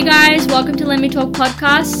welcome to Let Me Talk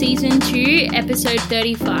Podcast, Season 2, Episode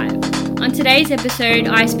 35. On today's episode,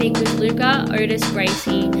 I speak with Luka, Otis,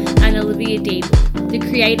 Gracie, and Olivia Deeble, the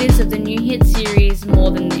creators of the new hit series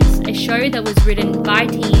More Than This, a show that was written by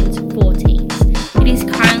teens for teens. It is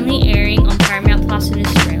currently airing on Paramount Plus in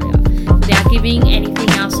Australia. Without giving anything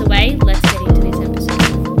else away, let's get into this episode.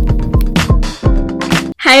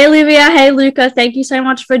 Hey Olivia, hey Luka, thank you so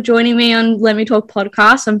much for joining me on Let Me Talk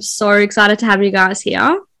Podcast. I'm so excited to have you guys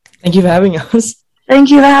here. Thank you for having us.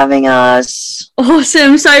 Thank you for having us.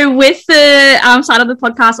 Awesome. So with the start of the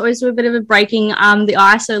podcast, always do a bit of a breaking the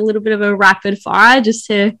ice, so a little bit of a rapid fire just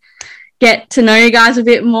to get to know you guys a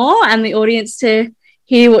bit more and the audience to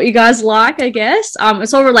hear what you guys like, I guess.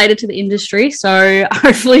 It's all related to the industry, so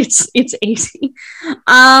hopefully it's easy.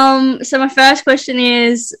 So my first question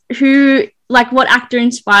is, what actor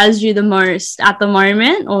inspires you the most at the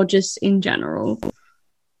moment or just in general?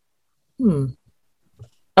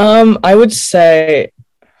 I would say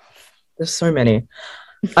there's so many.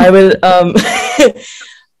 I would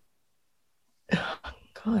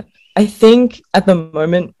God. I think at the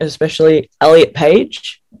moment, especially Elliot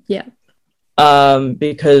Page. Yeah.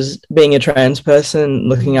 Because being a trans person,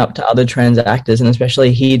 looking up to other trans actors, and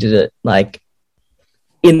especially he did it like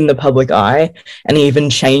in the public eye, and he even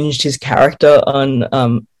changed his character on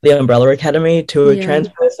the Umbrella Academy to a trans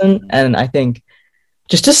person, and I think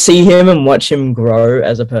just to see him and watch him grow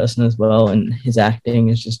as a person as well, and his acting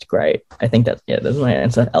is just great. I think that's my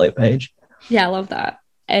answer, Elliot Page. Yeah, I love that.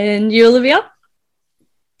 And you, Olivia?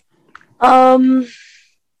 Probably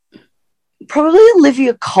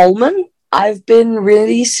Olivia Colman. I've been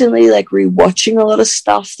recently rewatching a lot of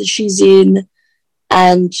stuff that she's in,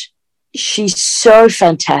 and she's so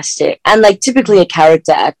fantastic. And typically a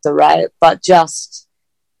character actor, right? But just,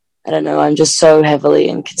 I don't know, I'm just so heavily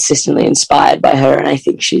and consistently inspired by her, and I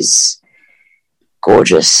think she's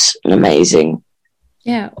gorgeous and amazing.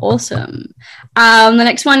 Yeah, awesome. The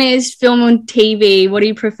next one is film and TV. What do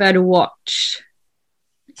you prefer to watch?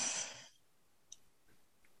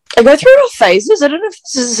 I go through all phases. I don't know if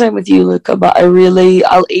this is the same with you, Luka, but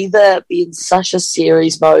I'll either be in such a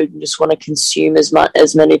series mode and just want to consume as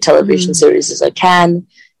many television series as I can,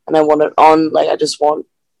 and I want it on, I just want,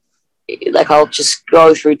 I'll just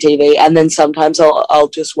go through TV, and then sometimes I'll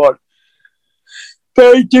just watch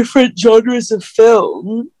very different genres of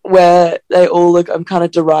film where they all I'm kind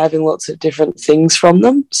of deriving lots of different things from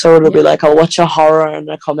them. So it'll be I'll watch a horror and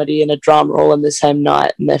a comedy and a drama all in the same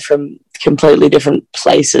night, and they're from completely different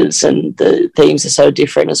places, and the themes are so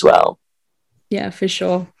different as well. Yeah, for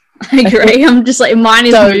sure. I agree. I'm just mine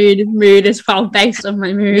is mood as well, based on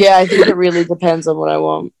my mood. Yeah, I think it really depends on what I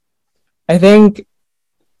want. I think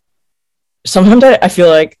sometimes I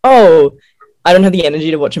feel I don't have the energy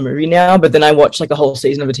to watch a movie now, but then I watch a whole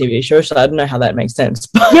season of a TV show, so I don't know how that makes sense.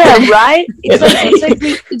 Yeah, right?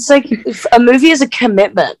 It's like if a movie is a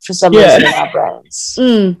commitment for some reason in our brains.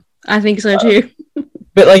 I think so too.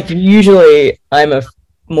 But usually I'm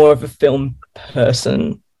more of a film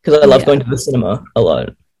person because I love going to the cinema a lot.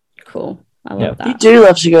 Cool. I love that. You do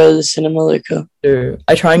love to go to the cinema, Luka.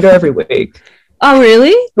 I try and go every week. Oh,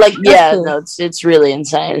 really? Cool. No, it's really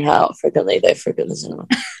insane how frequently they frequent the cinema.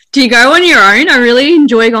 Do you go on your own? I really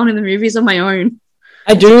enjoy going to the movies on my own.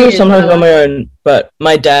 I do sometimes on my own, but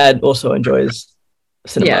my dad also enjoys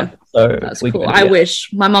cinema. Yeah, so that's cool. I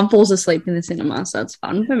wish. My mum falls asleep in the cinema, so it's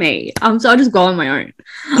fun for me. So I'll just go on my own.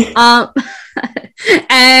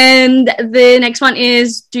 And the next one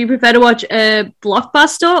is, do you prefer to watch a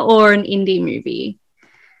blockbuster or an indie movie?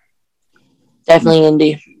 Definitely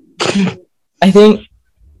indie. I think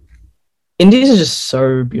indies are just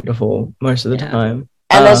so beautiful most of the time.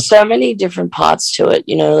 And there's so many different parts to it,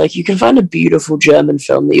 you can find a beautiful German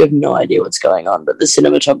film that you have no idea what's going on, but the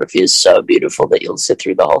cinematography is so beautiful that you'll sit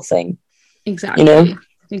through the whole thing. Exactly.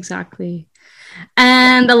 Exactly.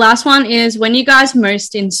 And the last one is, when you guys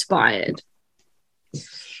most inspired?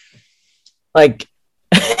 When?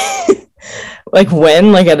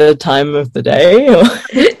 At a time of the day? Or?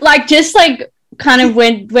 Kind of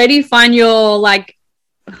where do you find your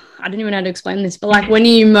I don't even know how to explain this, but when are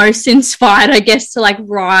you most inspired, I guess, to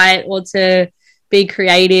write or to be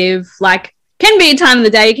creative? Can be a time of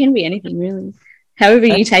the day, it can be anything really, however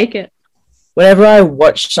you take it. Whenever I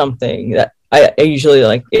watch something that I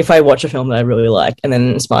usually if I watch a film that I really like and then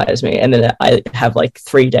it inspires me, and then I have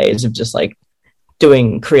 3 days of just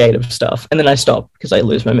doing creative stuff, and then I stop because I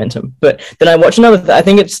lose momentum. But then I watch another I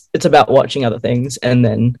think it's about watching other things and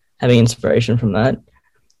then having inspiration from that.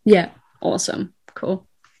 Yeah, awesome, cool.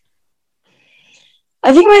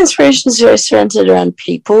 I think my inspiration is very centered around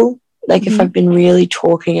people. If I've been really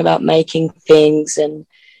talking about making things and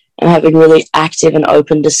and having really active and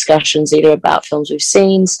open discussions either about films we've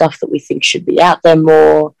seen, stuff that we think should be out there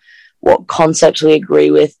more, what concepts we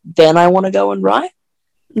agree with, then I want to go and write.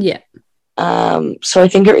 Yeah. So I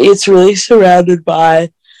think it's really surrounded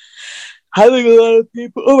by having a lot of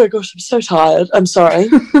people. Oh my gosh, I'm so tired. I'm sorry.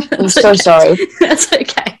 I'm so sorry. That's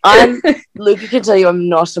okay. Luca can tell you I'm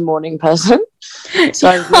not a morning person, so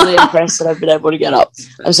I'm really impressed that I've been able to get up.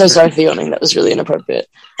 I'm so sorry for yawning. That was really inappropriate.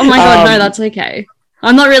 Oh my god, no, that's okay.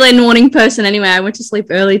 I'm not really a morning person anyway. I went to sleep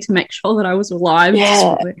early to make sure that I was alive.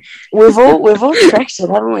 Yeah, we've all trekked it,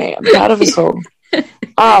 haven't we? I'm proud of us all.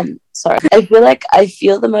 Sorry. I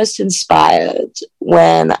feel the most inspired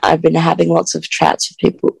when I've been having lots of chats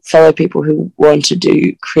with fellow people who want to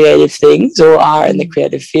do creative things or are in the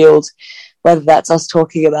creative field, whether that's us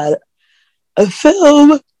talking about a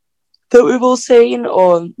film that we've all seen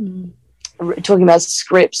or talking about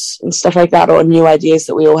scripts and stuff like that, or new ideas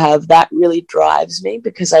that we all have. That really drives me,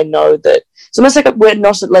 because I know that it's almost like we're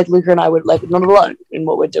not, like Luca and I would, like, not alone in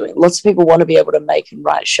what we're doing. Lots of people want to be able to make and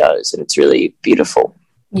write shows, and it's really beautiful.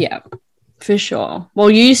 Yeah, for sure. Well,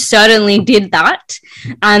 you certainly did that,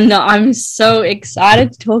 and I'm so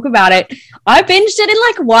excited to talk about it. I binged it in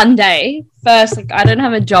like one day. First, like, I don't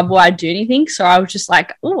have a job where I do anything, so I was just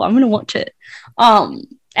like, oh, I'm gonna watch it.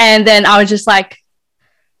 And then I was just like,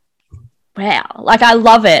 wow, like, I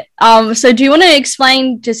love it. So do you want to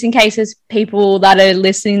explain, just in case there's people that are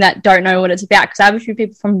listening that don't know what it's about? Because I have a few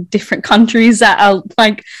people from different countries that are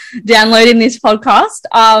like downloading this podcast.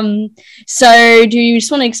 So do you just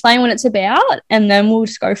want to explain what it's about, and then we'll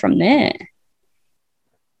just go from there?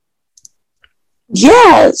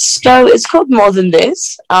 Yeah, so it's called More Than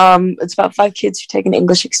This. It's about 5 kids who take an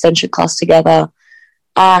English extension class together.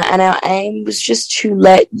 And our aim was just to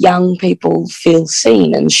let young people feel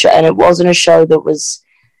seen, and it wasn't a show that was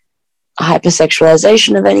a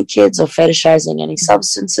hypersexualization of any kids or fetishizing any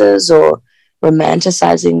substances or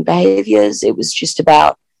romanticizing behaviors. It was just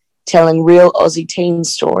about telling real Aussie teen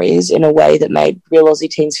stories in a way that made real Aussie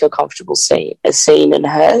teens feel comfortable seen and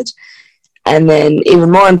heard. And then,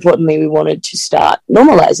 even more importantly, we wanted to start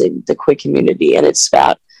normalizing the queer community, and it's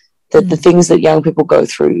about the things that young people go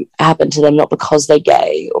through happen to them not because they're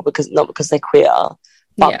gay or not because they're queer,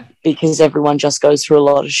 but because everyone just goes through a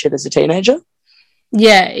lot of shit as a teenager.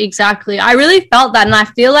 Yeah, exactly. I really felt that, and I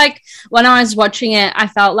feel like when I was watching it, I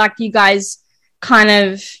felt like you guys kind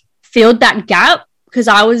of filled that gap, because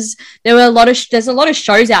there's a lot of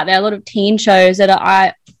shows out there, a lot of teen shows that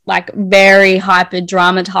are like very hyper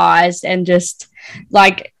dramatized and just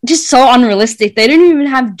so unrealistic. They don't even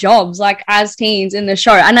have jobs like as teens in the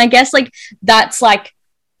show, and I guess like that's like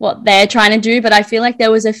what they're trying to do, but I feel like there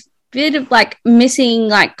was a bit of like missing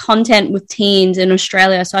like content with teens in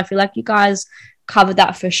Australia, so I feel like you guys covered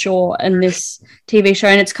that for sure in this TV show.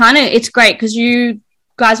 And it's great because you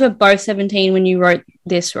guys were both 17 when you wrote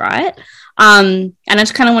this, right? And I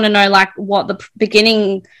just kind of want to know like what the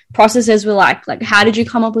beginning processes were like how did you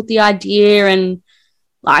come up with the idea, and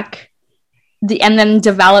like and then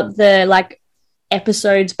develop the like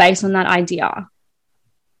episodes based on that idea?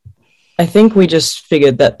 I think we just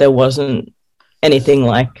figured that there wasn't anything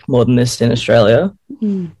like More Than This in Australia,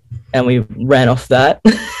 and we ran off that,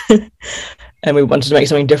 and we wanted to make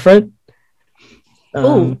something different.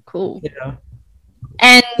 Oh, cool. Yeah.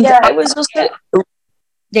 And it was also...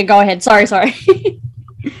 Yeah, go ahead. Sorry.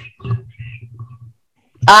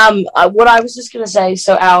 What I was just going to say,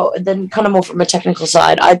 then kind of more from a technical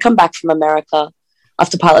side, I'd come back from America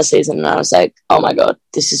after pilot season, and I was like, oh my God,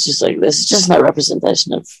 this is just no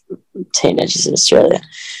representation of teenagers in Australia.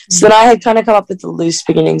 So then I had kind of come up with the loose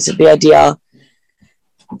beginnings of the idea,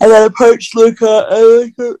 and then approached Luca, and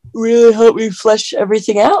Luca really helped me flesh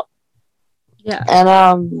everything out. Yeah.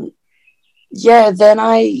 And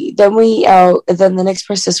then the next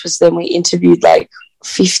process was, then we interviewed like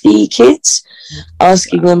 50 kids,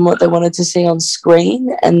 asking them what they wanted to see on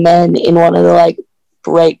screen. And then in one of the like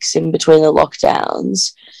breaks in between the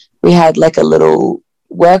lockdowns, we had like a little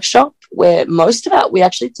workshop where we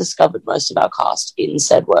actually discovered most of our cast in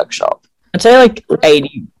said workshop. I'd say like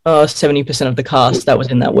 70% of the cast that was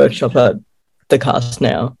in that workshop are the cast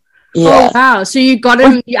now. Yeah. Oh, wow. So you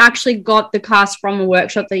actually got the cast from a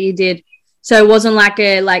workshop that you did. So it wasn't like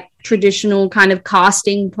a traditional kind of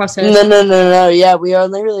casting process. No. Yeah, we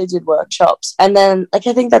only really did workshops, and then I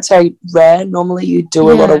think that's very rare. Normally, you do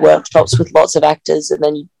a lot of workshops with lots of actors, and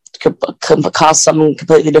then you could cast something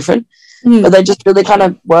completely different. But they just really kind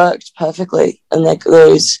of worked perfectly, and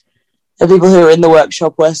the people who were in the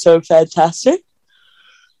workshop were so fantastic.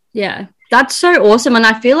 Yeah, that's so awesome, and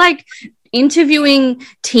I feel like interviewing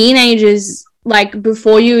teenagers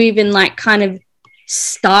before you even kind of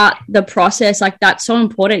start the process, like that's so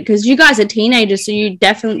important because you guys are teenagers, so you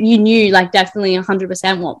knew like definitely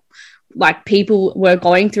 100% what like people were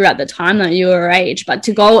going through at the time that you were age. But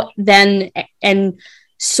to go then and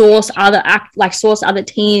source other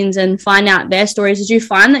teens and find out their stories, did you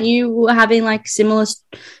find that you were having like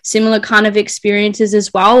similar kind of experiences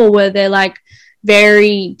as well, or were there like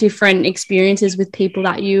very different experiences with people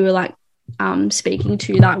that you were like speaking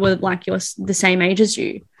to that were like the same age as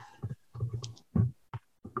you?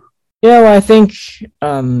 Yeah, well, I think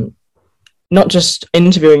not just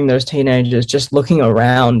interviewing those teenagers, just looking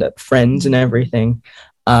around at friends and everything,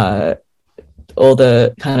 all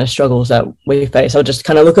the kind of struggles that we face. I'll just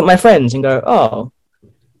kind of look at my friends and go, oh,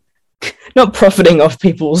 not profiting off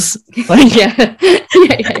people's like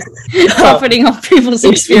profiting off people's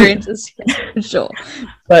experiences, for sure.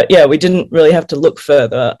 But yeah, we didn't really have to look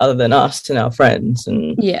further other than us and our friends,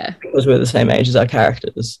 and because we're the same age as our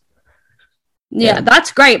characters. Yeah,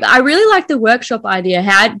 that's great. I really like the workshop idea.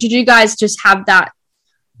 How did you guys just have that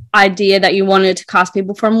idea that you wanted to cast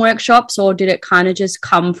people from workshops, or did it kind of just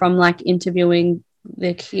come from like interviewing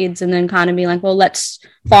the kids and then kind of be like, well, let's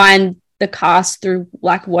find the cast through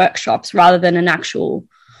like workshops rather than an actual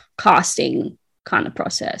casting kind of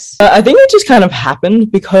process? I think it just kind of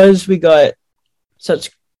happened because we got such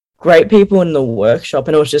great people in the workshop,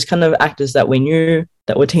 and it was just kind of actors that we knew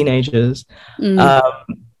that were teenagers.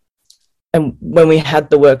 And when we had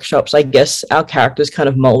the workshops, I guess our characters kind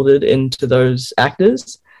of molded into those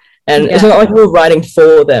actors. And it's not like we were writing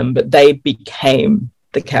for them, but they became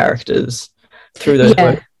the characters through those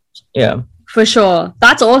workshops. Yeah. For sure.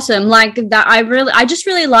 That's awesome. Like that, I just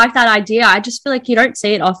really like that idea. I just feel like you don't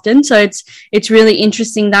see it often. So it's really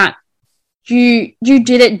interesting that you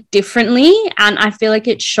did it differently. And I feel like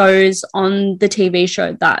it shows on the TV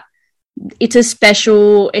show that it's a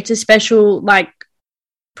special like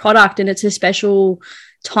product, and it's a special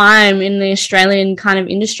time in the Australian kind of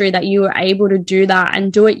industry that you were able to do that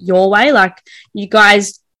and do it your way. Like you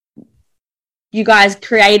guys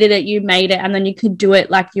created it, you made it, and then you could do it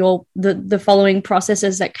like the following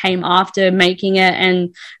processes that came after making it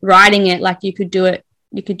and writing it. Like you could do it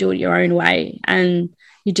your own way, and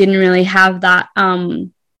you didn't really have that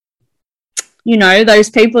those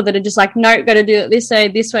people that are just like, no, got to do it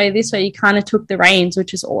this way. You kind of took the reins,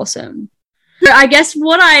 which is awesome. So I guess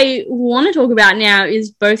what I want to talk about now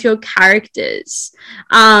is both your characters.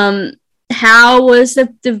 How was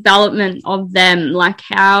the development of them? Like,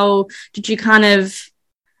 how did you kind of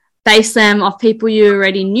base them off people you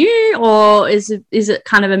already knew, or is it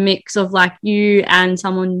kind of a mix of like you and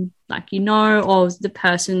someone like or is the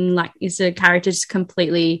person like, is the character just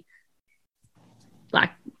completely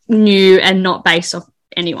like new and not based off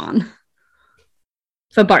anyone?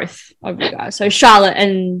 For both of you guys. So Charlotte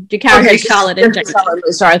and your character, Charlotte and Jacob.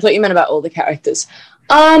 Sorry, I thought you meant about all the characters.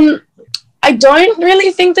 I don't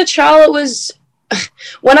really think that Charlotte was...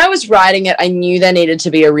 When I was writing it, I knew there needed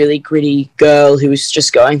to be a really gritty girl who was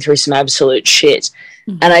just going through some absolute shit.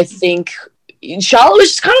 Mm-hmm. And I think Charlotte was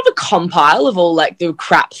just kind of a compile of all like the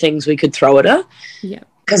crap things we could throw at her. Yeah.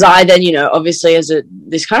 Because I then, obviously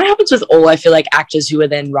this kind of happens with all, I feel like, actors who are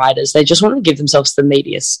then writers. They just want to give themselves the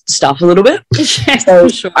media stuff a little bit. So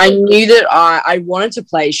sure. I knew that I wanted to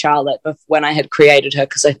play Charlotte when I had created her,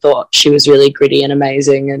 because I thought she was really gritty and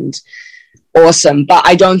amazing and awesome. But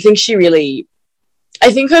I don't think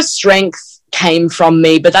I think her strength came from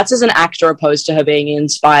me, but that's as an actor opposed to her being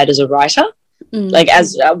inspired as a writer. Mm-hmm. Like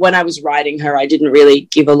when I was writing her, I didn't really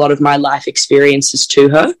give a lot of my life experiences to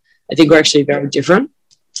her. I think we're actually very different.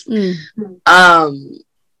 So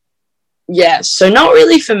not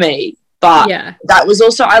really for me, but that was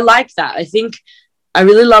also, I like that. I think I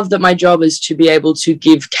really love that my job is to be able to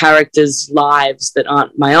give characters lives that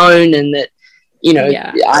aren't my own, and that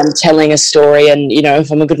I'm telling a story, and if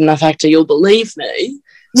I'm a good enough actor, you'll believe me.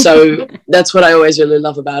 So that's what I always really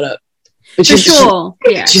love about it. But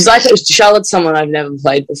she's like, Charlotte's someone I've never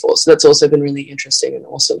played before, so that's also been really interesting and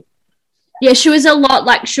awesome. Yeah, she was a lot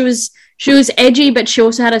like, she was edgy, but she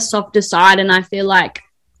also had a softer side. And I feel like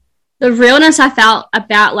the realness I felt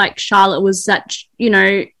about like Charlotte was that,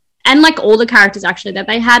 and like all the characters actually, that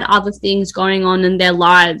they had other things going on in their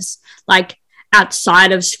lives, like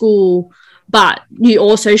outside of school. But you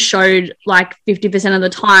also showed like 50% of the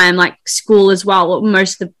time, like school as well.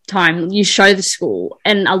 Most of the time you show the school,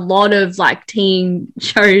 and a lot of like teen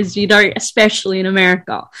shows, you don't, especially in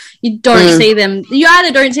America, you don't see them. You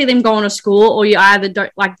either don't see them going to school, or you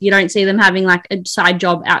don't see them having like a side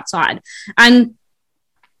job outside. And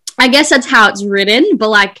I guess that's how it's written. But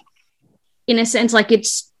like, in a sense, like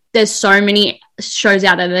there's so many shows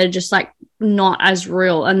out there that are just like not as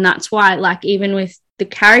real. And that's why like, even with the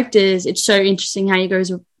characters, it's so interesting how you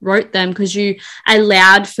guys wrote them, because you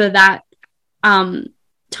allowed for that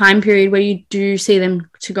time period where you do see them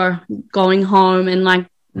going home and like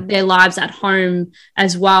their lives at home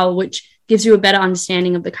as well, which gives you a better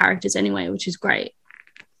understanding of the characters anyway, which is great.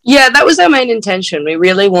 Yeah, that was our main intention. We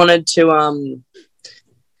really wanted to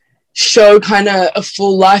show kind of a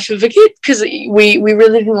full life of a kid, because we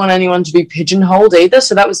really didn't want anyone to be pigeonholed either.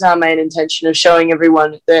 So that was our main intention, of showing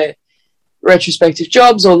everyone their retrospective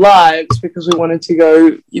jobs or lives, because we wanted to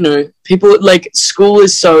go, you know, people, like, school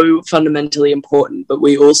is so fundamentally important, but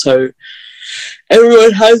we also,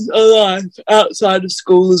 everyone has a life outside of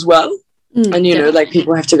school as well. And, you know, like,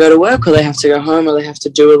 people have to go to work, or they have to go home, or they have to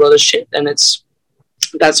do a lot of shit, and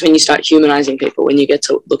that's when you start humanizing people, when you get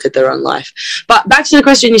to look at their own life. But back to the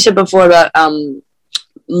question you said before about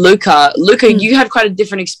Luka, you had quite a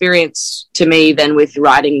different experience to me than with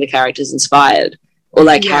writing the characters inspired, or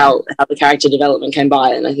like how the character development came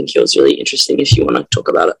by, and I think it was really interesting if you want to talk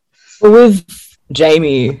about it. Well, with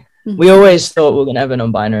Jamie, we always thought we were going to have a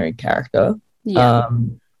non-binary character.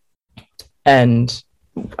 And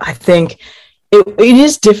I think it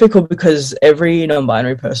is difficult because every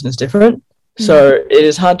non-binary person is different. So it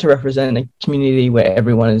is hard to represent a community where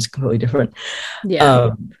everyone is completely different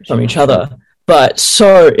from each other. But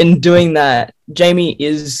so in doing that, Jamie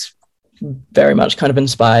is very much kind of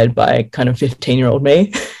inspired by kind of 15-year-old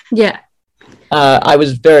me. Yeah. I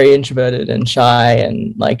was very introverted and shy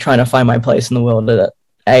and like trying to find my place in the world at that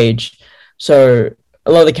age. So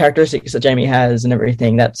a lot of the characteristics that Jamie has and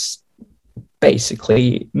everything, that's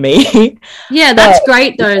basically me. Yeah, that's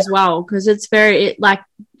great though as well, because it's very,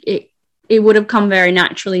 it would have come very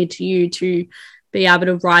naturally to you to be able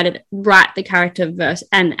to write the character verse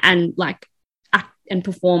and like act and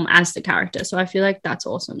perform as the character. So I feel like that's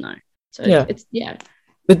awesome though. So it's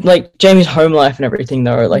with like Jamie's home life and everything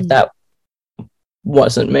though, like that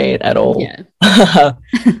wasn't me at all. Yeah.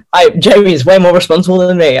 Jamie is way more responsible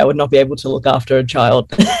than me. I would not be able to look after a child.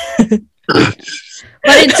 But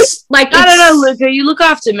it's like, I don't know, Luka, you look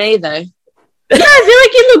after me though. Yeah, I feel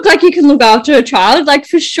like you look like you can look after a child, like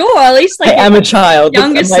for sure. At least like I am a child.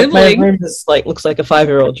 Younger sibling. My room is like looks like a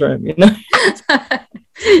 5-year-old's room, you know.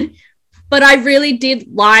 But I really did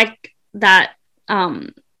like that.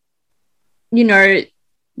 You know,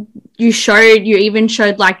 you even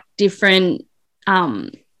showed like different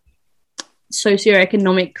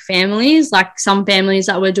socioeconomic families, like some families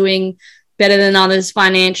that were doing better than others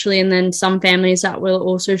financially, and then some families that were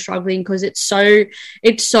also struggling, because it's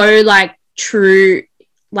so like true,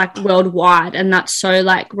 like worldwide, and that's so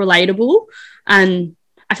like relatable. And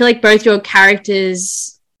I feel like both your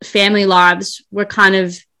characters' family lives were kind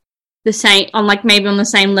of the same, on like maybe on the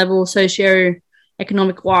same level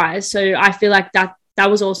socio-economic wise. So I feel like that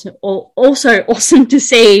was also awesome to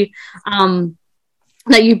see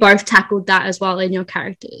that you both tackled that as well in your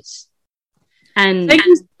characters. And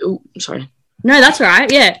sorry. No, that's all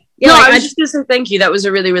right. Yeah. No, like, I was just going to say thank you. That was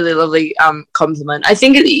a really, really lovely compliment. I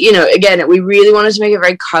think, you know, again, we really wanted to make it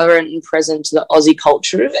very current and present to the Aussie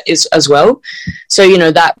culture as well. So, you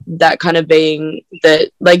know, that kind of being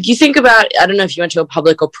that, like, you think about, I don't know if you went to a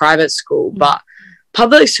public or private school, but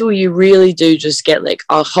public school, you really do just get, like,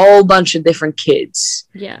 a whole bunch of different kids.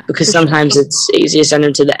 Yeah. Because sometimes it's easier to send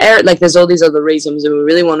them to the air. Like, there's all these other reasons, and we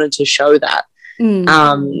really wanted to show that.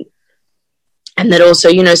 And that also,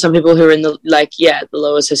 you know, some people who are in the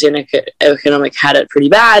lower socioeconomic had it pretty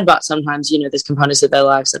bad, but sometimes, you know, there's components of their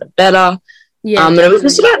lives that are better. Yeah. And it was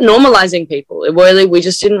just about normalizing people. We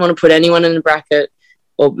just didn't want to put anyone in a bracket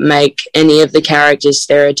or make any of the characters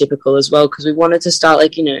stereotypical as well, because we wanted to start,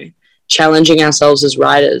 like, you know, challenging ourselves as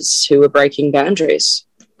writers who were breaking boundaries.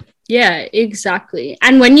 Yeah, exactly.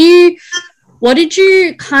 And what did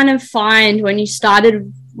you kind of find when you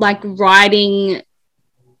started, like, writing?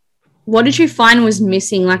 What did you find was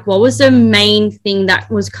missing? Like, what was the main thing that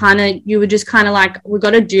was you were just kind of like, we got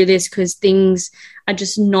to do this because things are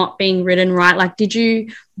just not being written right? Like, did you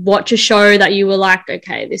watch a show that you were like,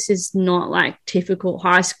 okay, this is not like typical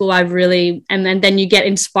high school? And then you get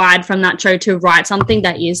inspired from that show to write something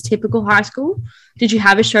that is typical high school. Did you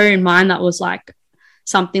have a show in mind that was like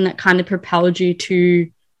something that kind of propelled you to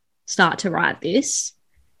start to write this?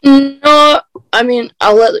 No, I mean,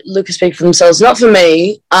 I'll let Luka speak for themselves. Not for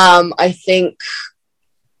me. I think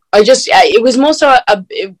it was more so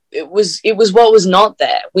it was what was not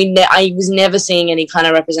there. I was never seeing any kind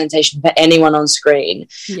of representation for anyone on screen.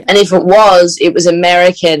 Yeah. And if it was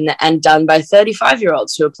American and done by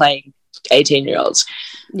 35-year-olds who are playing 18-year-olds.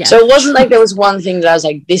 Yeah. So it wasn't like there was one thing that I was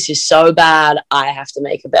like, this is so bad, I have to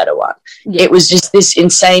make a better one. Yeah. It was just this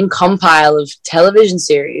insane compile of television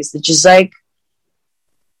series that just like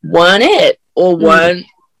weren't it. or weren't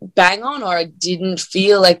bang on, or I didn't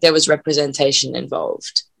feel like there was representation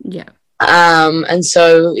involved. Yeah. And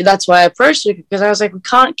so that's why I approached it, because I was like, we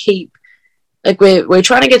can't keep, like, we're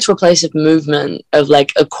trying to get to a place of movement of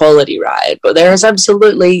like equality, right? But there's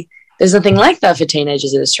nothing like that for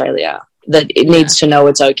teenagers in Australia, that it needs to know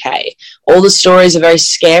it's okay. All the stories are very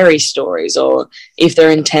scary stories, or if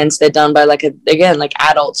they're intense, they're done by like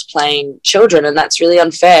adults playing children, and that's really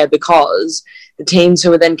unfair, because the teens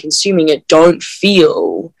who are then consuming it don't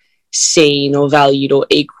feel seen or valued or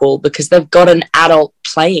equal, because they've got an adult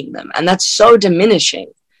playing them, and that's so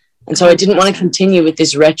diminishing. And so I didn't want to continue with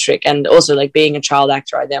this rhetoric. And also, like, being a child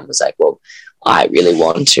actor, I then was like, well, I really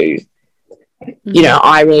want to,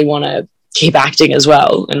 I really want to keep acting as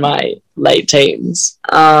well in my late teens.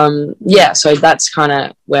 So that's kind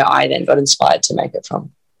of where I then got inspired to make it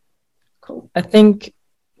from. Cool. I think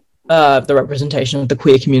the representation of the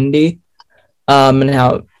queer community, and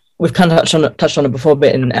how we've kind of touched on it before,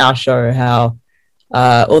 but in our show, how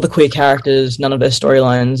all the queer characters, none of their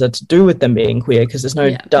storylines are to do with them being queer, because there's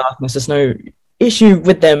no darkness, there's no issue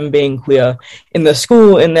with them being queer in the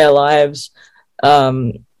school, in their lives,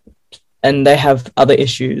 and they have other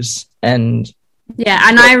issues. And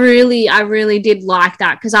I really did like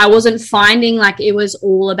that, because I wasn't finding like it was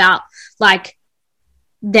all about like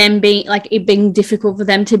them being like it being difficult for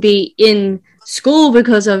them to be in school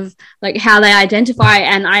because of like how they identify.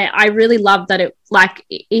 And I really loved that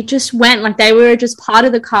it just went like they were just part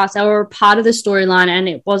of the cast, they were a part of the storyline, and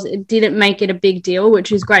it didn't make it a big deal,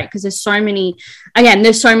 which is great, because there's so many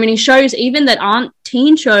shows even that aren't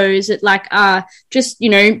teen shows that like just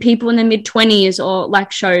people in their mid-20s, or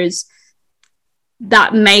like shows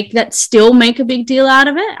that still make a big deal out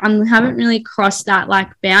of it, and we haven't really crossed that like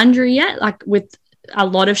boundary yet, like with a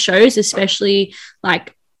lot of shows, especially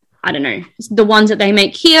like I don't know, the ones that they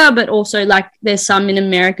make here, but also like there's some in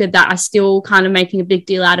America that are still kind of making a big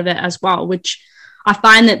deal out of it as well, which I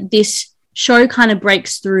find that this show kind of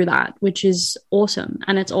breaks through that, which is awesome.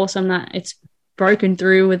 And it's awesome that it's broken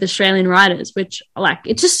through with Australian writers, which like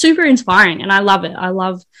it's just super inspiring, and I love it. I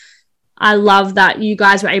love that you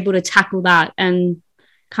guys were able to tackle that and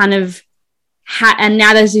kind of and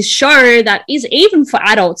now there's this show that is even for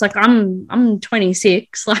adults. Like I'm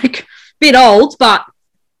 26, like a bit old, but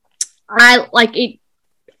I like it.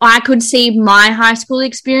 I could see my high school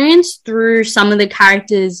experience through some of the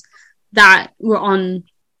characters that were on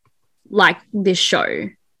like this show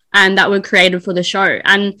and that were created for the show.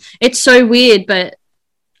 And it's so weird, but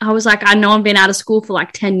I was like, I know I've been out of school for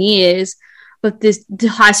like 10 years, but the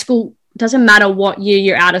high school, doesn't matter what year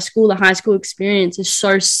you're out of school, the high school experience is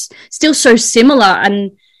still so similar.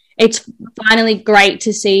 And it's finally great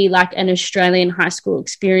to see like an Australian high school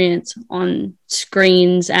experience on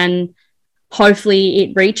screens, and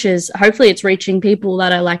hopefully it's reaching people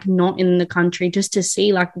that are like not in the country, just to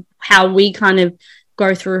see like how we kind of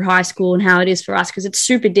go through high school and how it is for us, because it's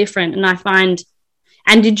super different. And I find,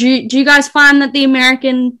 and do you guys find that the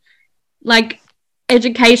American like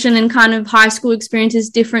education and kind of high school experience is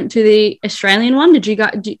different to the Australian one?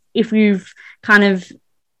 If you've kind of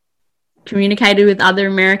communicated with other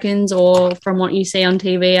Americans, or from what you see on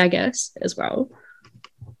TV, I guess, as well?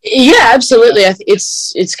 Yeah, absolutely. I think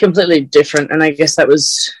it's completely different, and I guess that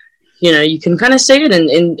was, you can kind of see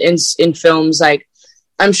it in films. Like,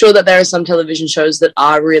 I'm sure that there are some television shows that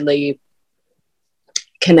are really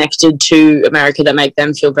connected to America that make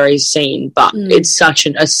them feel very seen, but it's such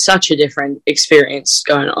a different experience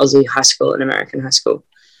going to Aussie high school and American high school.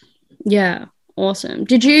 Yeah, awesome.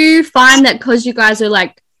 Did you find that because you guys are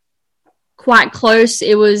like quite close,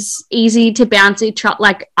 it was easy to bounce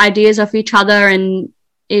ideas off each other, and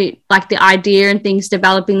it like the idea and things,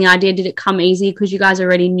 developing the idea, did it come easy because you guys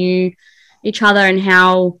already knew each other, and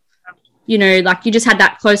how like you just had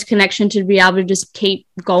that close connection to be able to just keep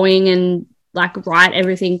going and like write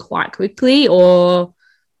everything quite quickly, or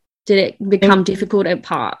did it become difficult at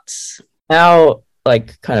parts? Our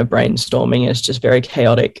like kind of brainstorming is just very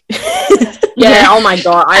chaotic. Yeah. Oh my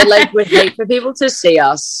god, I like would hate for people to see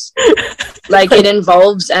us. Like it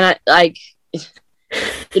involves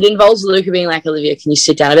Luka being like, Olivia, can you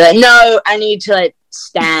sit down? I'd be like, no, I need to like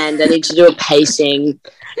stand. I need to do a pacing.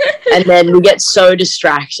 And then we get so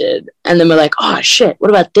distracted, and then we're like, oh shit, what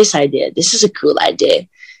about this idea? This is a cool idea.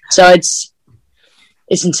 So it's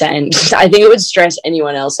insane. I think it would stress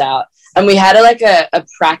anyone else out. And we had a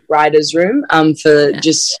prac writers room for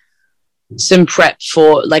just some prep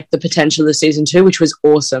for like the potential of season 2, which was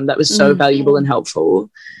awesome. That was so valuable and helpful.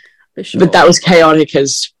 For sure. But that was chaotic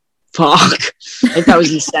as fuck. Like, that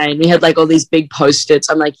was insane. We had like all these big post-its.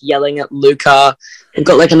 I'm like yelling at Luka. We've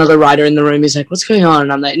got like another writer in the room. He's like, what's going on?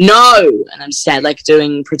 And I'm like, no. And I'm sad, like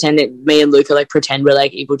pretending, me and Luka like pretend we're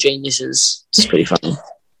like evil geniuses. It's pretty funny.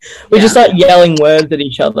 We just start yelling words at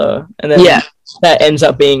each other, and then that ends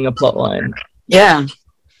up being a plot line. Yeah.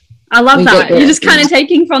 I love that. You're just kind of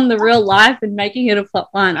taking from the real life and making it a plot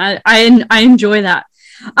line. I enjoy that.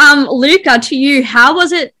 Luka, to you, how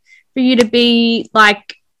was it for you to be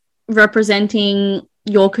like representing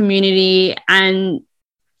your community, and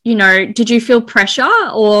you know, did you feel pressure,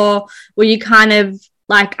 or were you kind of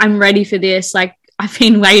like, I'm ready for this, like I've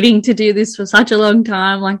been waiting to do this for such a long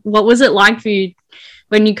time? Like, what was it like for you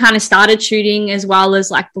when you kind of started shooting as well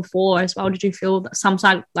as like before as well? Did you feel some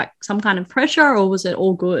kind of pressure, or was it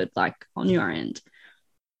all good like on your end?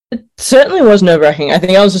 It certainly was nerve-wracking. I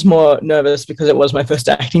think I was just more nervous because it was my first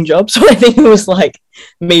acting job. So I think it was like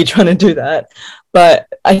me trying to do that. But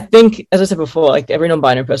I think, as I said before, like every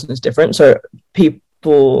non-binary person is different. So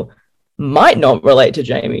people might not relate to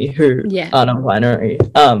Jamie who are non-binary.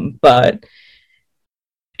 But,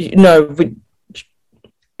 you know,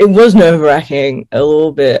 it was nerve-wracking a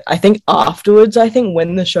little bit. I think afterwards,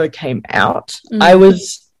 when the show came out, I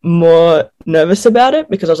was more nervous about it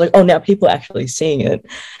because I was like, oh, now people are actually seeing it.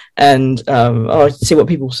 And see what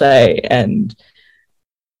people say. And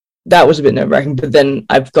that was a bit nerve-wracking. But then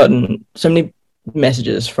I've gotten so many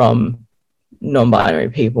messages from non-binary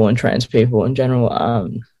people and trans people in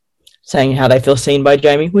general saying how they feel seen by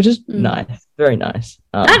Jamie, which is nice, very nice.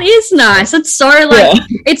 That is nice. It's so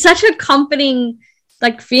it's such a comforting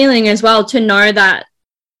like feeling as well to know that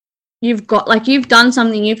you've done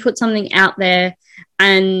something, you've put something out there,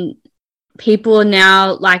 and people are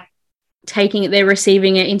now like taking it, they're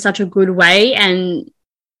receiving it in such a good way, and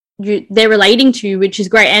they're relating to you, which is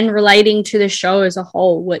great, and relating to the show as a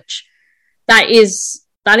whole, which that is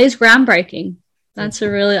groundbreaking. That's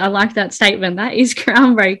I like that statement. That is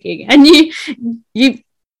groundbreaking. And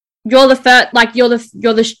you're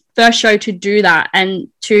the first show to do that and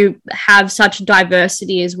to have such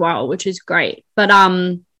diversity as well, which is great. But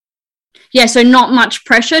so not much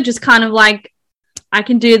pressure, just kind of like, I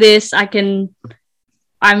can do this, I'm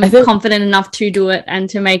confident enough to do it and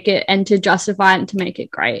to make it and to justify it and to make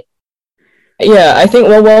it great. Yeah, I think,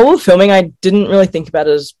 while we're filming, I didn't really think about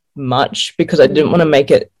it as much because I didn't want to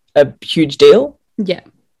make it a huge deal. Yeah.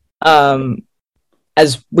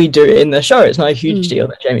 As we do in the show, it's not a huge deal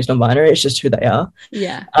that Jamie's non-binary, it's just who they are.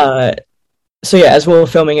 Yeah. So yeah, as we were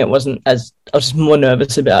filming, I was just more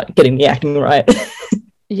nervous about getting the acting right.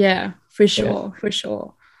 Yeah, for sure.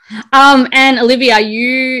 And Olivia,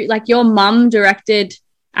 you, like, your mum directed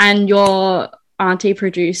and your auntie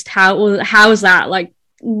produced. How was that, like,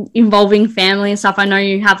 involving family and stuff? I know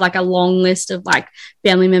you have like a long list of like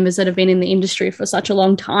family members that have been in the industry for such a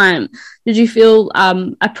long time. Did you feel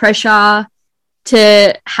a pressure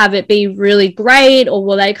to have it be really great, or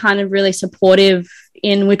were they kind of really supportive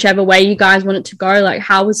in whichever way you guys want it to go? Like,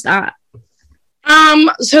 how was that?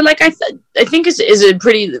 So like I think is a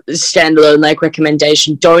pretty standalone like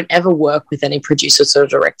recommendation. Don't ever work with any producers or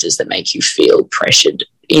directors that make you feel pressured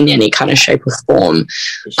in any kind of shape or form.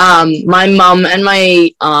 My mum and my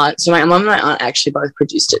aunt, so my mum and my aunt actually both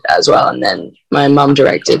produced it as well, and then my mum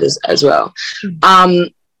directed as well.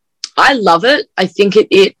 I love it. I think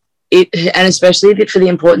it and especially for the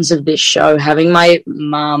importance of this show, having my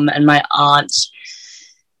mum and my aunt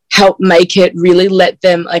help make it, really let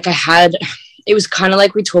them, like, it was kind of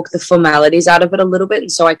like we took the formalities out of it a little bit,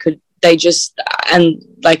 and so they just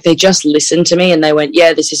listened to me and they went,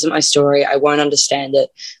 yeah, this isn't my story, I won't understand it,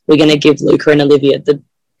 we're going to give Luka and Olivia the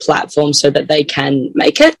platform so that they can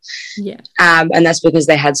make it. And that's because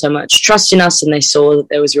they had so much trust in us and they saw that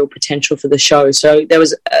there was real potential for the show. So there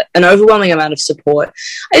was an overwhelming amount of support.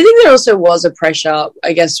 I think there also was a pressure,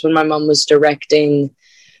 I guess, when my mum was directing.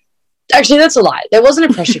 Actually, that's a lie. There wasn't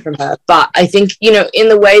a pressure from her, but I think, you know, in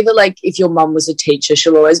the way that, like, if your mum was a teacher,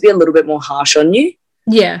 she'll always be a little bit more harsh on you.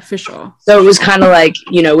 Yeah, for sure. So it was kind of like,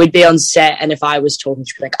 you know, we'd be on set, and if I was talking,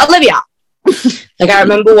 she'd be like, Olivia! Like, I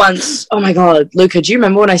remember once, oh my God, Luka, do you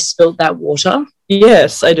remember when I spilled that water?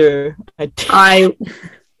 Yes, I do. I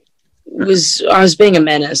was being a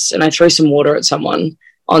menace, and I threw some water at someone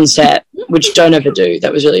on set, which don't ever do.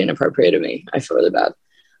 That was really inappropriate of me. I feel really bad.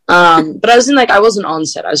 But I wasn't on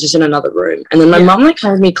set, I was just in another room, and then my mum like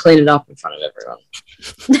had me clean it up in front of everyone.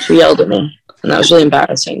 She yelled at me, and that was really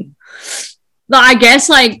embarrassing. But I guess,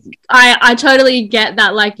 like, I totally get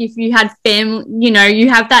that, like, if you had family, you know, you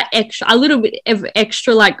have that a little bit of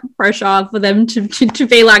extra like pressure for them to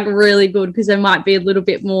be like really good, because there might be a little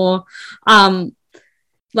bit more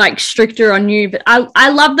like stricter on you. But I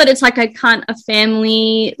love that it's like a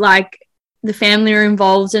family, like the family are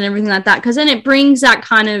involved and everything like that, because then it brings that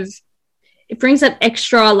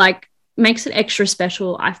extra, like makes it extra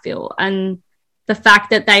special, I feel. And the fact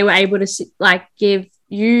that they were able to like give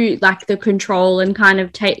you like the control and kind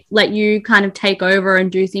of let you kind of take over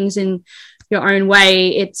and do things in your own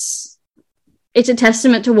way, it's a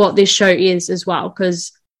testament to what this show is as well,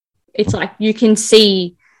 because it's like you can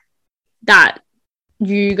see that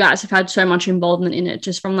you guys have had so much involvement in it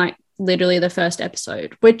just from like literally the first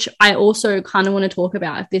episode, which I also kind of want to talk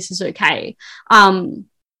about if this is okay.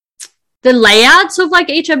 The layouts of like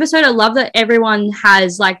each episode, I love that everyone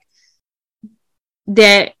has like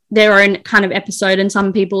their own kind of episode, and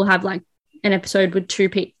some people have like an episode with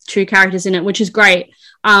two characters in it, which is great.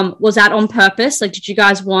 Was that on purpose? Like, did you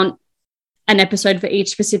guys want an episode for each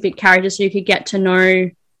specific character so you could get to know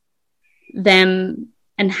them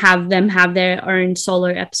and have them have their own solo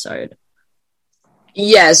episode?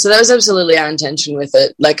 Yeah, so that was absolutely our intention with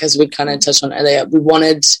it. Like, as we kind of touched on earlier, we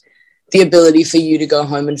wanted the ability for you to go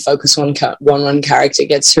home and focus on one character,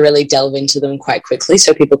 gets to really delve into them quite quickly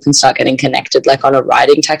so people can start getting connected, like on a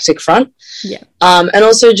writing tactic front. Yeah. And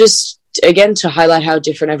also just, again, to highlight how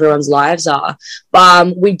different everyone's lives are.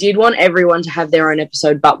 We did want everyone to have their own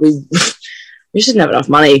episode, but we just didn't have enough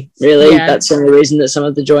money, really. Yeah. That's the only reason that some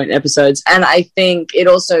of the joint episodes. And I think it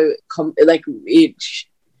also, it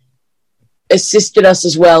assisted us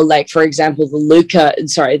as well. Like, for example,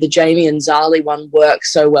 the Jamie and Zali one worked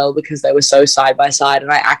so well because they were so side by side,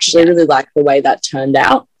 and I actually really liked the way that turned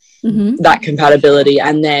out, that compatibility.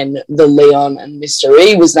 And then the Leon and Mr.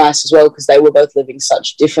 E was nice as well because they were both living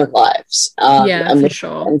such different lives. For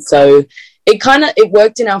sure. And so it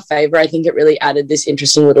worked in our favor. I think it really added this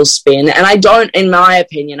interesting little spin, and in my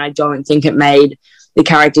opinion, I don't think it made the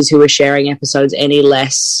characters who were sharing episodes any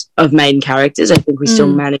less of main characters. I think we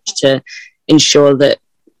still managed to ensure that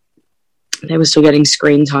they were still getting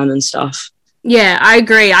screen time and stuff. Yeah, I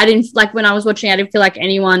agree. I didn't, like, when I was watching, I didn't feel like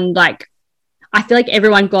anyone, like, I feel like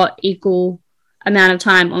everyone got equal amount of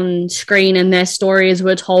time on screen, and their stories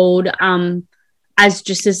were told as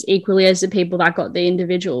just as equally as the people that got the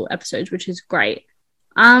individual episodes, which is great.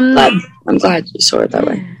 I'm glad you saw it that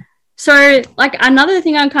way. So, like, another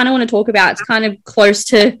thing I kind of want to talk about, it's kind of close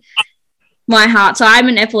to my heart. So I'm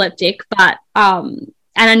an epileptic, but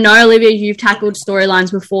and I know, Olivia, you've tackled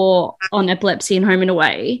storylines before on epilepsy and Home and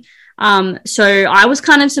Away. So I was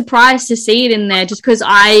kind of surprised to see it in there, just because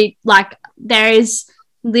there is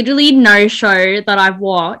literally no show that I've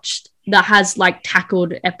watched that has like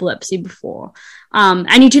tackled epilepsy before.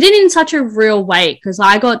 And you did it in such a real way, because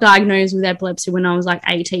I got diagnosed with epilepsy when I was like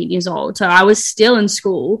 18 years old. So I was still in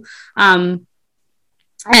school. And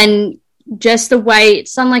just the way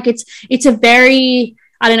it's done, like it's a very,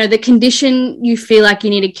 I don't know, the condition, you feel like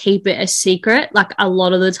you need to keep it a secret, like a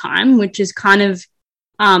lot of the time, which is kind of,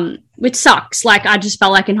 which sucks. Like, I just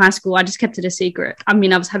felt like in high school, I just kept it a secret. I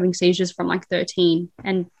mean, I was having seizures from like 13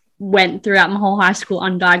 and went throughout my whole high school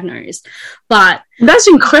undiagnosed. But that's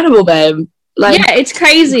incredible, babe. Like, yeah, it's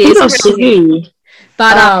crazy. It's crazy.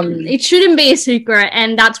 But it shouldn't be a secret.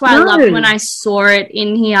 And that's why I loved when I saw it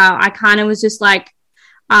in here. I kind of was just like,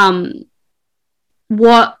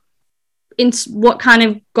 what kind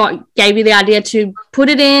of gave you the idea to put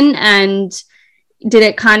it in, and did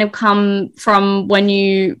it kind of come from when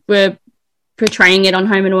you were portraying it on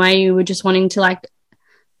Home and Away, you were just wanting to like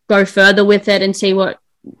go further with it and see what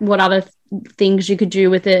other things you could do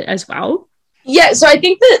with it as well? Yeah, so I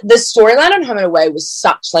think that the storyline on Home and Away was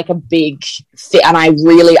such like a big thing, and I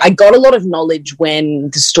got a lot of knowledge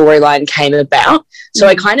when the storyline came about, so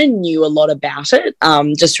I kind of knew a lot about it,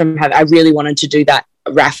 just from I really wanted to do that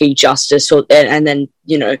Raffi justice, and then,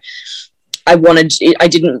 you know, I wanted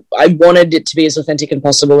it to be as authentic as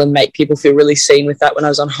possible and make people feel really seen with that when I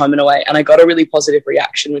was on Home and Away, and I got a really positive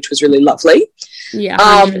reaction, which was really lovely. Yeah,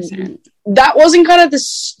 100%. That wasn't kind of the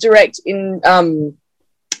direct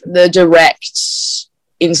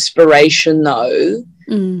inspiration, though.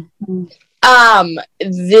 The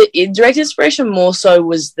direct inspiration more so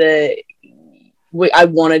was I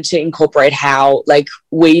wanted to incorporate how, like,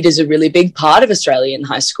 weed is a really big part of Australian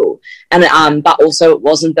high school, and but also it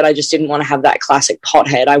wasn't that I just didn't want to have that classic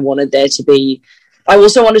pothead. I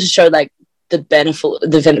also wanted to show like the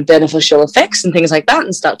beneficial effects and things like that,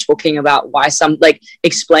 and start talking about why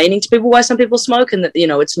explaining to people why some people smoke, and that, you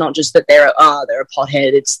know, it's not just that they're a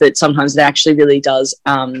pothead, it's that sometimes it actually really does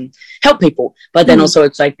help people. But then also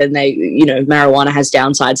it's like, then they, you know, marijuana has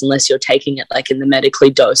downsides unless you're taking it like in the medically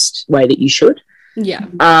dosed way that you should. Yeah.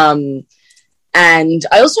 And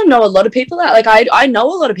I also know a lot of people that, like, I know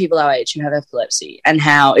a lot of people our age who have epilepsy and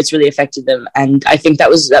how it's really affected them. And I think that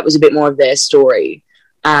was a bit more of their story.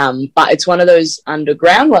 But it's one of those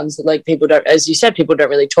underground ones that, like, people don't, as you said, people don't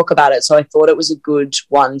really talk about it. So I thought it was a good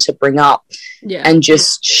one to bring up and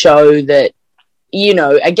just show that, you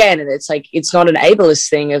know, again, and it's like, it's not an ableist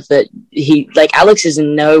thing of that he, like, Alex is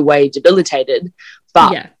in no way debilitated,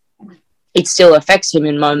 but it still affects him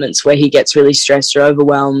in moments where he gets really stressed or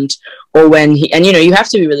overwhelmed, or when he, and, you know, you have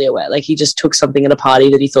to be really aware. Like, he just took something at a party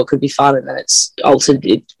that he thought could be fun, and then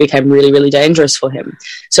it became really, really dangerous for him.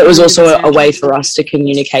 So it was also a way for us to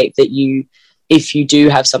communicate that if you do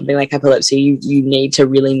have something like epilepsy, you need to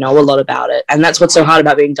really know a lot about it. And that's what's so hard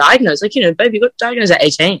about being diagnosed. Like, you know, babe, you got diagnosed at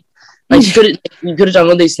 18. Like, you could have done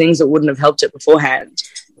all these things that wouldn't have helped it beforehand.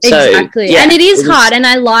 So, exactly. And it is hard. And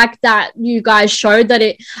I like that you guys showed that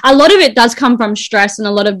a lot of it does come from stress, and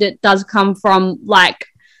a lot of it does come from, like,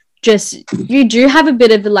 just, you do have a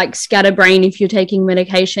bit of, like, scatterbrain if you're taking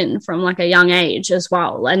medication from, like, a young age as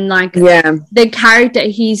well. And, like, the character,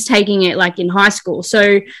 he's taking it, like, in high school.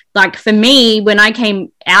 So, like, for me, when I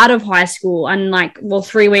came out of high school and, like,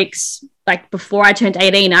 3 weeks, like, before I turned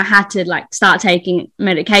 18, I had to, like, start taking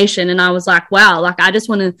medication. And I was like, wow, like, I just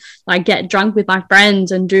want to, like, get drunk with my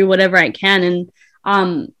friends and do whatever I can.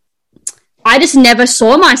 And I just never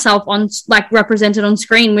saw myself on, like, represented on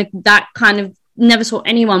screen with that kind of, never saw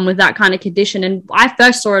anyone with that kind of condition. And I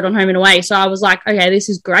first saw it on Home and Away. So I was like, okay, this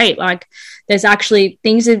is great. Like, there's actually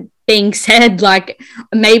things are being said, like,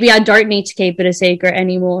 maybe I don't need to keep it a secret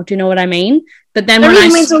anymore. Do you know what I mean? But then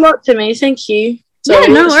it means a lot to me. Thank you. So yeah,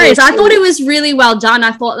 no worries. I thought it was really well done.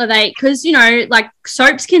 I thought that because, you know, like,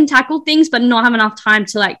 soaps can tackle things but not have enough time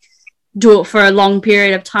to, like, do it for a long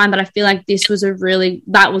period of time. But I feel like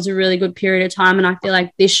that was a really good period of time. And I feel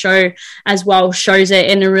like this show as well shows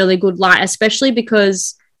it in a really good light, especially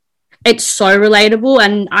because it's so relatable.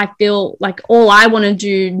 And I feel like all I want to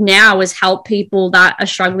do now is help people that are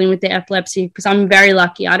struggling with their epilepsy, because I'm very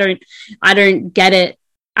lucky. I don't get it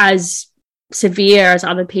as severe as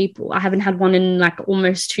other people. I haven't had one in, like,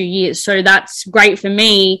 almost 2 years. So that's great for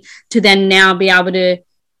me to then now be able to,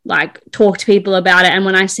 like, talk to people about it. And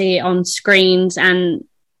when I see it on screens and,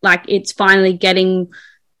 like, it's finally getting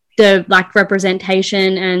the, like,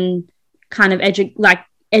 representation and kind of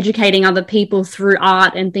educating other people through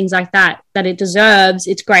art and things like that it deserves,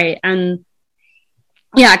 it's great. And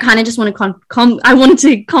yeah, I kind of just want to I wanted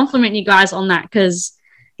to compliment you guys on that, because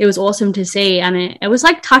it was awesome to see. And it was,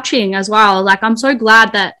 like, touching as well. Like, I'm so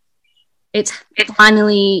glad that it's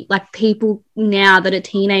finally, like, people now that are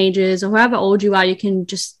teenagers or however old you are, you can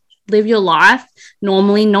just live your life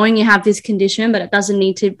normally, knowing you have this condition, but it doesn't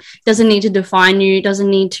need to define you. It doesn't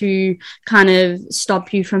need to kind of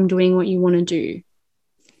stop you from doing what you want to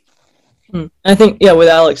do. I think, with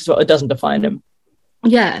Alex as well, it doesn't define him.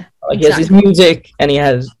 Yeah, like, exactly. He has his music, and he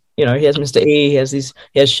has Mr. E,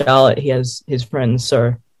 he has Charlotte, he has his friends.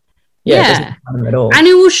 So it doesn't define him at all. And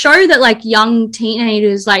it will show that, like, young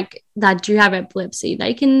teenagers, like, that do have epilepsy,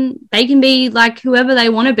 they can be, like, whoever they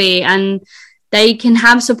want to be, and they can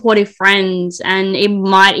have supportive friends, and it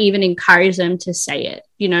might even encourage them to say it.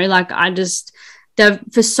 You know, like,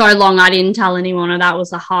 for so long I didn't tell anyone, and that was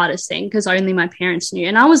the hardest thing, because only my parents knew.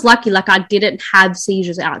 And I was lucky, like, I didn't have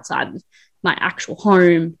seizures outside my actual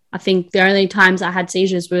home. I think the only times I had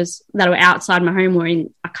seizures that were outside my home were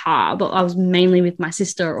in a car, but I was mainly with my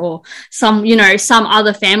sister or some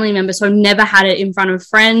other family member. So I never had it in front of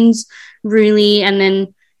friends, really. And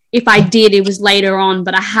then if I did, it was later on,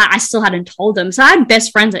 but I still hadn't told them. So I had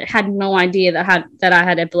best friends that had no idea that I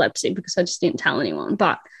had epilepsy, because I just didn't tell anyone.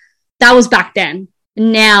 But that was back then.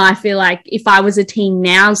 Now I feel like if I was a teen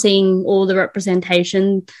now, seeing all the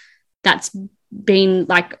representation that's been,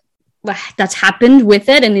 like, that's happened with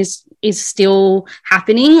it and is still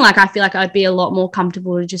happening, like, I feel like I'd be a lot more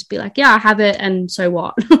comfortable to just be like, yeah, I have it, and so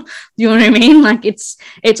what? You know what I mean? Like, it's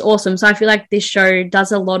awesome. So I feel like this show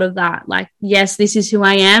does a lot of that. Like, yes, this is who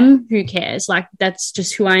I am, who cares? Like, that's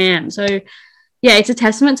just who I am. So yeah, it's a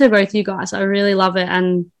testament to both you guys. I really love it.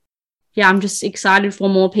 And yeah, I'm just excited for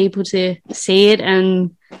more people to see it,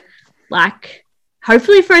 and, like,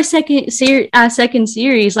 hopefully for a second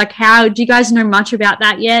series. Like, how do you guys know much about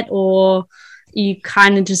that yet, or are you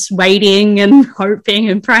kind of just waiting and hoping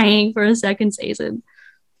and praying for a second season?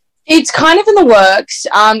 It's kind of in the works.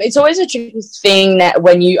 It's always a tricky thing that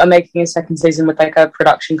when you are making a second season with, like, a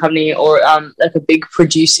production company or like a big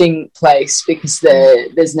producing place, because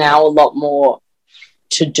there's now a lot more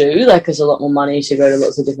to do. Like, there's a lot more money to go to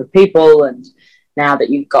lots of different people, and now that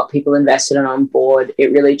you've got people invested and on board,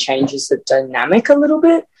 it really changes the dynamic a little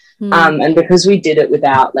bit. And because we did it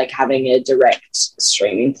without like having a direct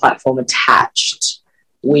streaming platform attached,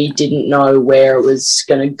 we didn't know where it was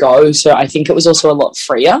going to go. So I think it was also a lot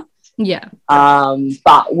freer. Yeah.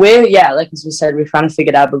 But like as we said, we've kind of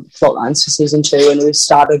figured out the plot lines for season 2 and we've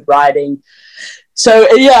started writing.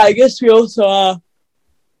 So yeah, I guess we also are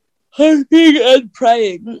hoping and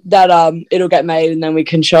praying that it'll get made and then we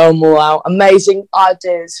can show them all our amazing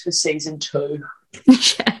ideas for season 2.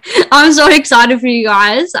 Yeah. I'm so excited for you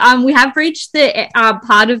guys. We have reached the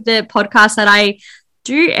part of the podcast that I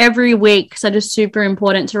do every week, so just super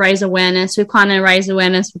important to raise awareness. We've kind of raised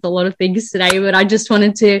awareness with a lot of things today, but I just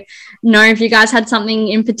wanted to know if you guys had something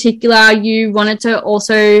in particular you wanted to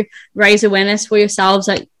also raise awareness for yourselves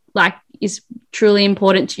that like is truly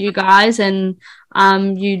important to you guys and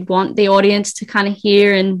you'd want the audience to kind of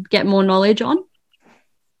hear and get more knowledge on.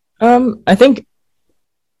 I think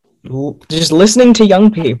just listening to young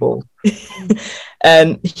people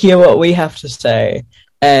and hear what we have to say.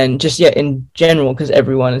 And just, in general, because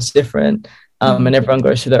everyone is different and everyone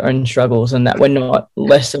goes through their own struggles and that we're not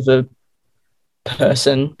less of a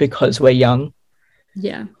person because we're young.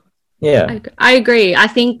 Yeah. Yeah. I agree. I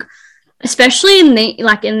think especially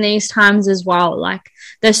in these times as well, like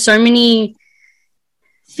there's so many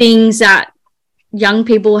things that young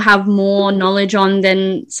people have more knowledge on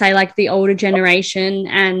than, say, like the older generation.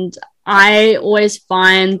 And I always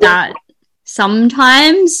find that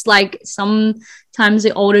sometimes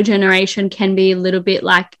the older generation can be a little bit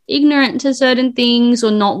like ignorant to certain things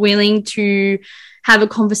or not willing to have a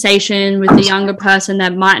conversation with the younger person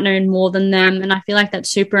that might know more than them. And I feel like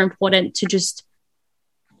that's super important to just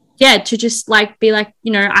like be like,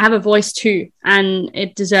 I have a voice too and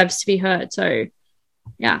it deserves to be heard. So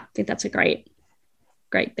yeah, I think that's a great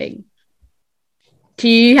thing. Do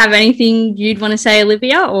you have anything you'd want to say,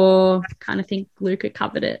 Olivia, or kind of think Luka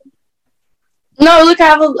covered it? No, look, I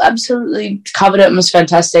have absolutely covered it and was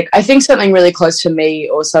fantastic. I think something really close to me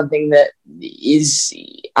or something that is,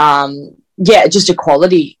 just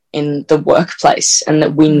equality in the workplace and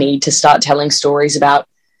that we need to start telling stories about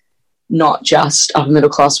not just upper middle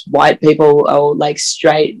class white people or like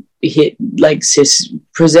straight hit, like cis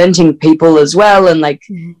presenting people as well. And like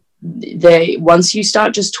once you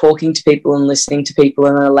start just talking to people and listening to people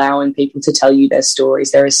and allowing people to tell you their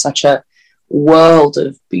stories, there is such a world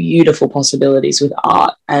of beautiful possibilities with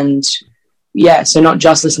art. And so not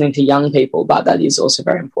just listening to young people, but that is also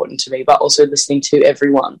very important to me, but also listening to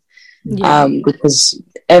everyone, because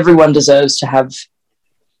everyone deserves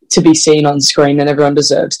to be seen on screen and everyone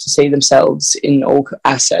deserves to see themselves in all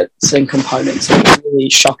assets and components. And it's really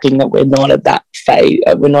shocking that we're not at that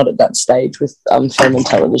stage with film and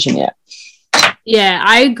television yet. Yeah,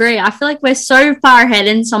 I agree. I feel like we're so far ahead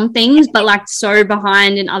in some things, but like so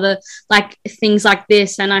behind in other like things like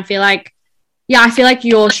this. And I feel like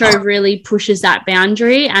your show really pushes that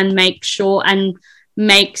boundary and makes it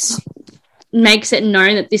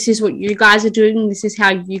known that this is what you guys are doing. This is how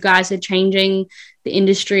you guys are changing the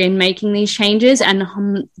industry and making these changes. And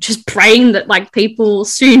I'm just praying that like people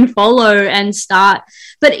soon follow and start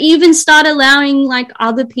allowing like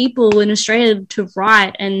other people in Australia to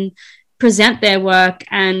write and present their work.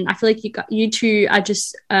 And I feel like you two are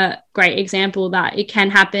just a great example that it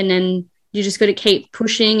can happen, and you just got to keep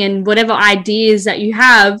pushing, and whatever ideas that you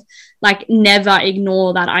have, like never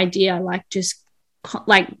ignore that idea. Like just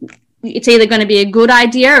like it's either going to be a good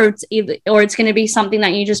idea or it's going to be something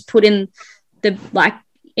that you just put in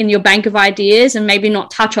in your bank of ideas and maybe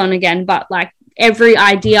not touch on again. But like every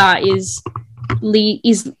idea is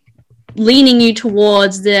leaning you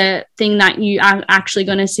towards the thing that you are actually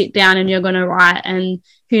going to sit down and you're going to write. And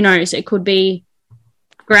who knows, it could be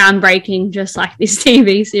groundbreaking, just like this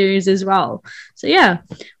TV series as well. So yeah,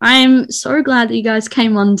 I'm so glad that you guys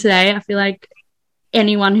came on today. I feel like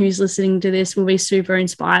anyone who's listening to this will be super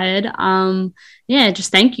inspired.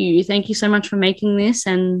 Just thank you so much for making this.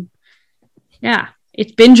 And yeah,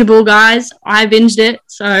 it's bingeable, guys. I binged it,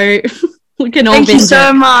 so we can all binge it. Thank you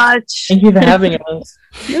so much. Thank you for having us.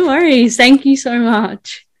 No worries. Thank you so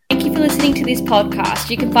much. Thank you for listening to this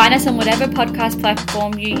podcast. You can find us on whatever podcast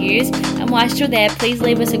platform you use. And whilst you're there, please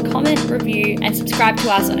leave us a comment, review, and subscribe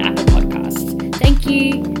to us on Apple Podcasts. Thank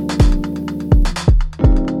you.